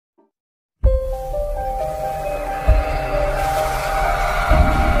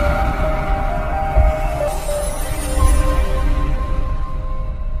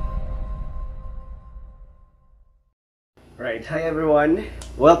Hi everyone,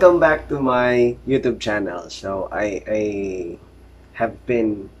 welcome back to my YouTube channel. So I have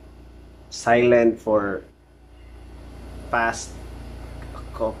been silent for past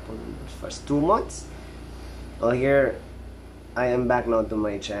first 2 months. Well, here I am back now to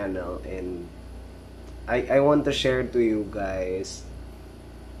my channel, and I want to share to you guys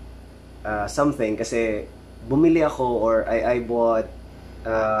something kasi bumili ako, or I bought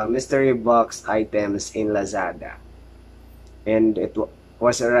mystery box items in Lazada. And it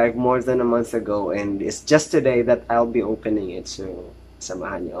was arrived more than a month ago, and it's just today that I'll be opening it, so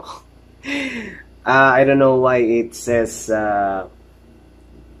samahan niyo ako. I don't know why it says I'm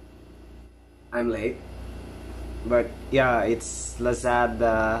late, but yeah, it's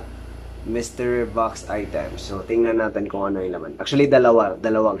Lazada mystery box items. So tingnan natin kung ano yung laman. Actually,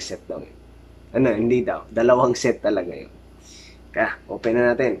 dalawang set daw yun. Ano, hindi daw, dalawang set talaga yun. Kaya, open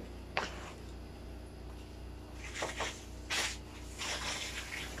na natin.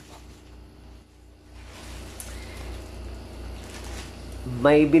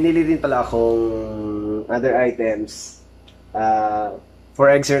 May binili din pala akong other items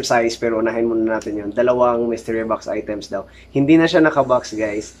for exercise, pero unahin muna natin yun. Dalawang mystery box items daw. Hindi na siya naka-box,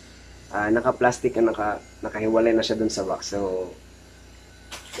 guys. Naka-plastic na nakahiwalay na siya dun sa box. So,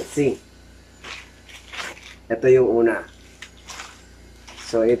 let's see. Ito yung una.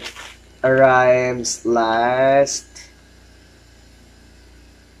 So, it arrives last...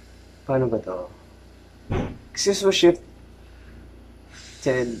 Paano ba to? Kasi so shipped.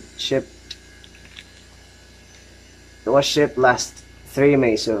 It was shipped last 3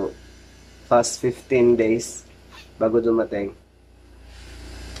 May, so past 15 days bago dumating.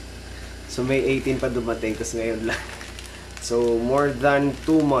 So May 18 pa dumating, tapos ngayon lang. So more than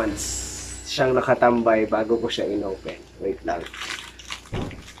 2 months siyang nakatambay bago ko siya inopen. Wait lang.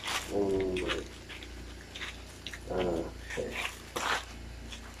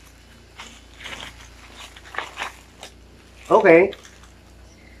 Okay.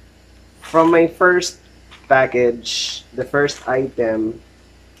 From my first package, the first item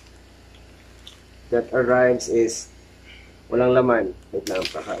that arrives is walang laman. Wait lang,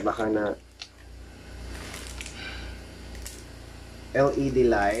 baka na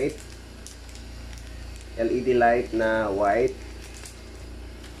LED light. LED light na white.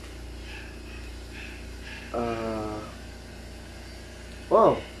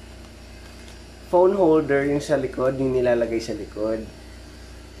 Wow. Phone holder yung sa likod, yung nilalagay sa likod.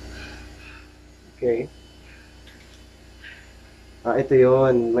 Okay. Ito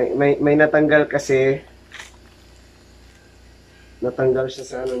yun. May natanggal kasi. Natanggal siya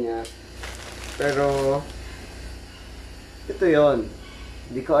sa ano niya. Pero, ito yun.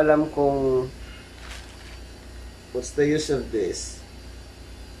 Hindi ko alam kung what's the use of this.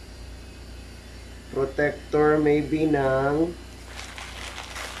 Protector maybe ng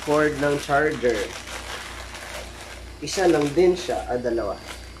cord ng charger. Isa lang din siya. Dalawa.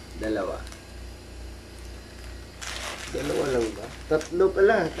 Dalawa lang ba? Tatlo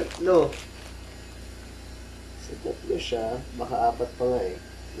pala. Tatlo. So, tatlo siya. Baka apat pa nga eh.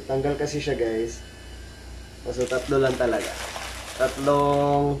 Natanggal kasi siya, guys. So, tatlo lang talaga.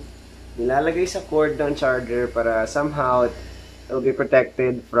 Tatlong nilalagay sa cord ng charger para somehow it'll be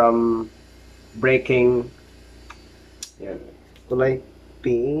protected from breaking. Yan. Kulay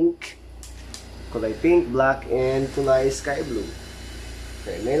pink. Kulay pink, black, and kulay sky blue.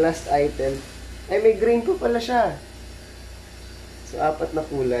 Okay, may last item. Ay, may green po pala siya. So, apat na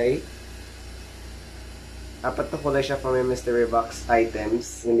kulay. Apat na kulay siya for my mystery box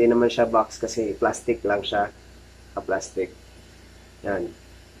items. Hindi naman siya box kasi plastic lang siya. Plastic. Yan.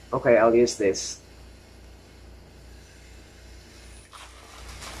 Okay, I'll use this.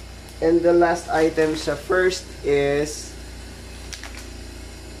 And the last item sa first is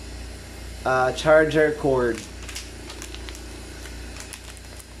charger cord.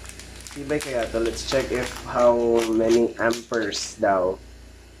 Ibay kaya to. Let's check if how many amperes daw.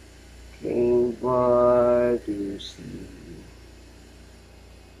 Okay, what do you see?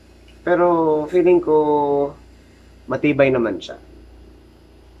 Pero feeling ko matibay naman siya.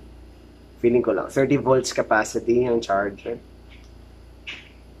 Feeling ko lang. 30 volts capacity yung charger.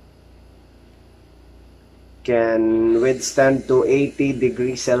 Can withstand to 80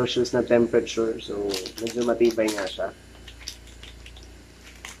 degrees Celsius na temperature. So, medyo matibay nga siya.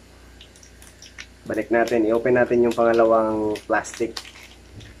 Balik natin. I-open natin yung pangalawang plastic.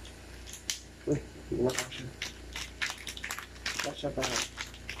 Uy, hindi na kasha. Kasha pa.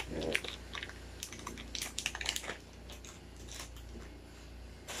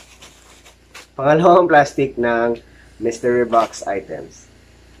 Pangalawang plastic ng mystery box items.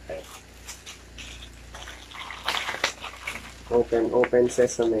 Okay. Open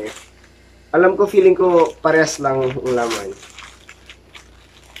sesame. Alam ko, feeling ko parehas lang ang laman.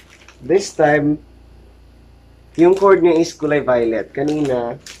 This time, yung cord niya is kulay violet.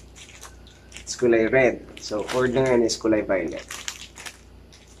 Kanina, it's kulay red. So, cord na ngayon is kulay violet.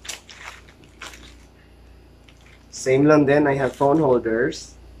 Same lang din, I have phone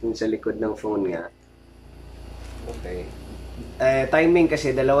holders. Yung sa likod ng phone nga. Okay. Timing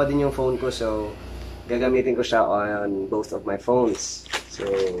kasi, dalawa din yung phone ko. So, gagamitin ko siya on both of my phones. So,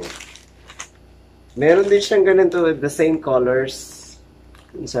 meron din siyang ganito with the same colors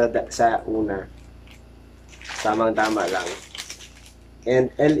sa una. Tamang-tama lang.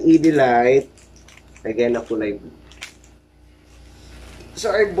 And LED light, again, na kulay blue. So,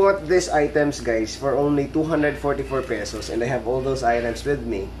 I bought these items, guys, for only 244 pesos. And I have all those items with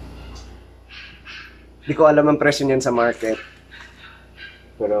me. Hindi ko alam ang presyo niyan sa market.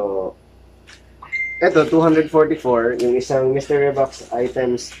 Pero, eto, 244. Yung isang mystery box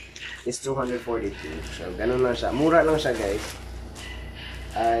items is 242. So, ganun lang siya. Mura lang siya, guys.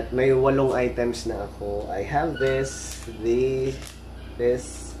 At may 8 items na ako. I have this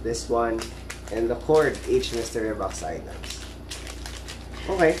one, and the cord, each mystery box items.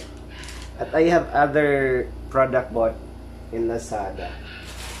 Okay. At I have other product bought in Lazada.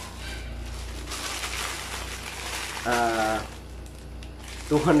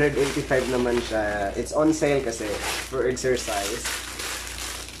 285 naman siya. It's on sale kasi for exercise.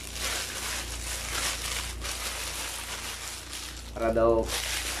 Para daw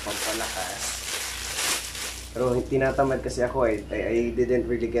pampalakas. Pero tinatamad kasi ako eh. I didn't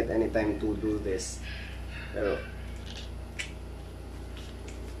really get any time to do this. Pero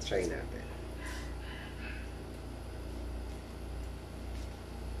try natin.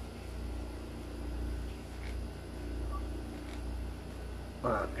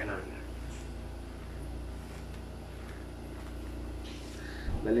 Ganun.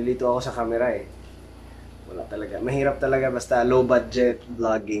 Nalilito ako sa camera eh. Wala talaga. Mahirap talaga basta low budget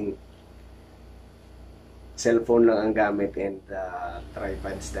vlogging. Cellphone lang ang gamit and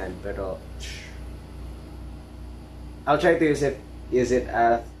tripod stand. Pero I'll try to use it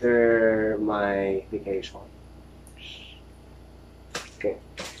after my vacation. Okay.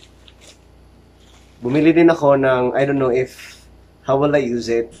 Bumili din ako ng, I don't know if how will I use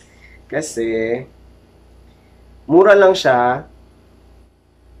it? Kasi mura lang siya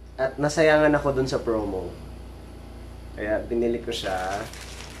at nasayangan ako dun sa promo. Kaya binili ko siya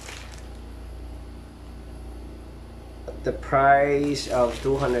at the price of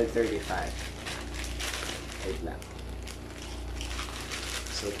 235. Wait lang.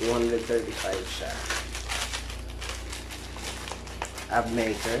 So 235 siya. Ab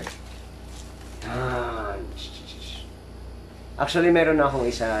maker. Actually, meron na akong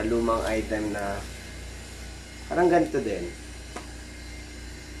isa lumang item na parang ganito din.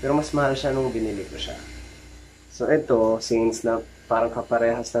 Pero mas mahal siya nung binili ko siya. So, ito, since na parang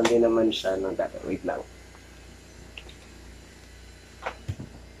kaparehas lang din naman siya ng dati. Wait lang.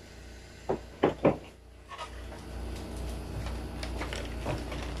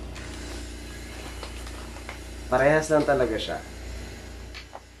 Parehas lang talaga siya.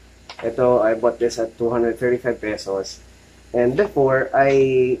 Ito, I bought this at 235 pesos. And before,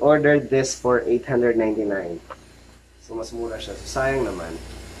 I ordered this for 899. So, mas mura siya. So, sayang naman.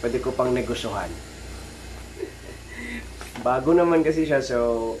 Pwede ko pang negosyohan. Bago naman kasi siya.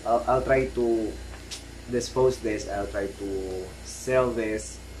 So, I'll try to dispose this. I'll try to sell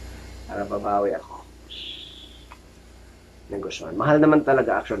this para babawi ako. Negosyohan. Mahal naman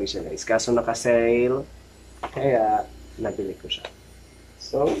talaga actually siya, guys. Kaso naka-sale. Kaya, nabili ko siya.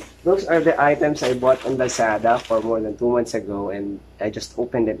 So, those are the items I bought on Lazada for more than 2 months ago and I just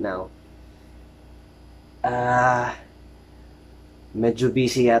opened it now. Medyo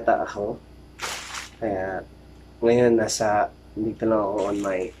busy yata ako. Kaya, ngayon dito lang ako on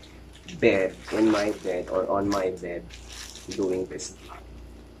my bed, in my bed, doing this vlog.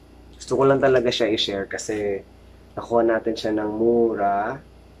 Gusto ko lang talaga siya i-share kasi nakuha natin siya ng mura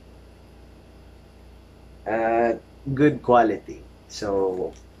at good quality.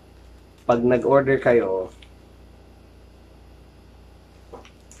 So, pag nag-order kayo,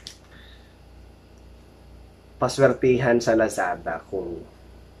 paswertihan sa Lazada kung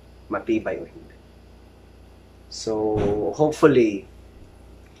matibay o hindi. So, hopefully,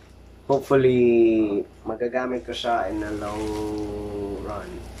 magagamit ko siya in a long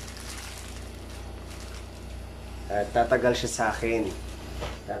run. Tatagal siya sa akin.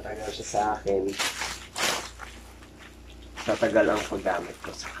 Tatagal ang paggamit ko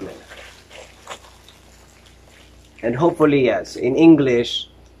sa kanila. And hopefully, yes, in English,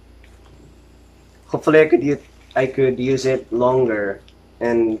 hopefully I could I could use it longer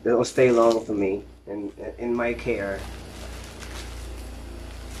and it will stay long to me in my care.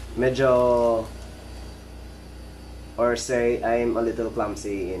 Medyo, or say I'm a little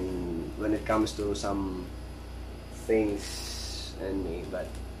clumsy in when it comes to some things in me, but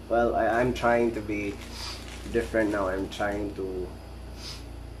well, I'm trying to be different now. I'm trying to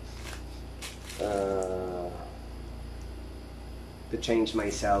change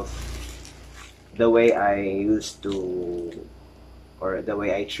myself, the way I used to, or the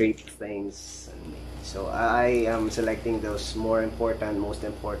way I treat things. So I am selecting those more important, most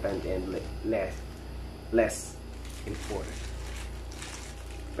important, and less important.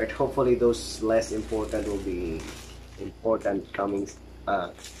 But hopefully those less important will be important coming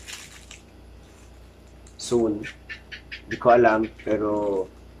soon. Di ko alam, pero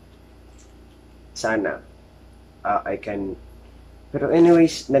sana I can. Pero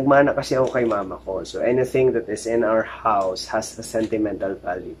anyways, nagmana kasi ako kay mama ko. So anything that is in our house has a sentimental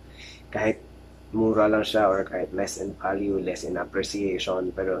value. Kahit mura lang siya or kahit less in value, less in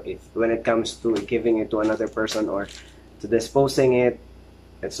appreciation. Pero when it comes to giving it to another person or to disposing it,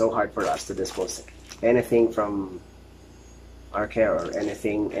 it's so hard for us to dispose anything from our care or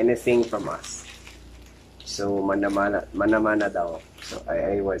anything from us. So manamana daw. So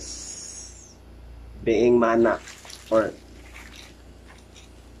I was being mana, or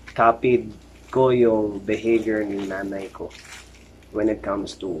copied ko yung behavior ni nanay ko when it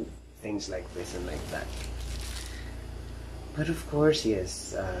comes to things like this and like that. But of course,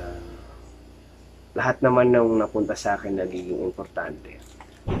 yes, lahat naman ng napunta sa akin nagiging importante.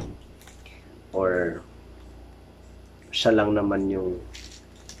 Or siya lang naman yung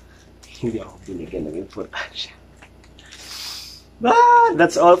hindi ako binigyan ng importansya. But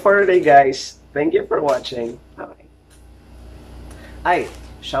that's all for today, guys. Thank you for watching. Okay. Ay,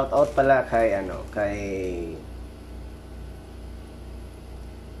 shout out pala kay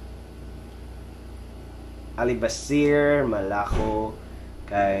Ali Basir Malako,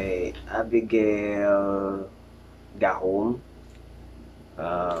 kay Abigail Gahom,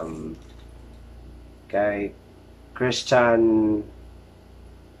 kay Christian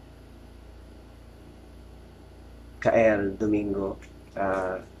Kael Domingo.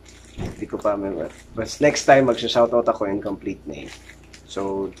 Hindi ko pa remember. But next time, magsha-shoutout ako in complete name.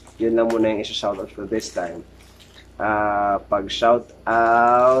 So, yun lang muna yung isa-shoutout ko this time.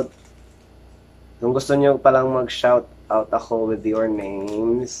 Pag-shoutout, kung gusto nyo palang mag-shoutout ako with your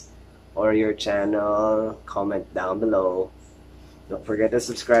names or your channel, comment down below. Don't forget to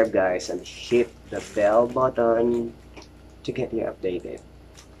subscribe, guys, and hit the bell button to get you updated.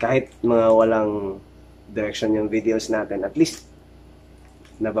 Kahit mga walang direction yung videos natin, at least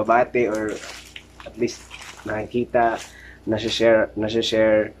nababati or at least nakikita, nasi-share,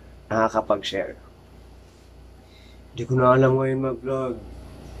 nakakapag-share. Hindi ko na alam ngayon mag-vlog.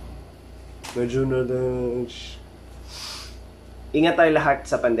 Medyo na Ingat tayo lahat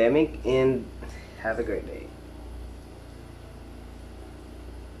sa pandemic and have a great day.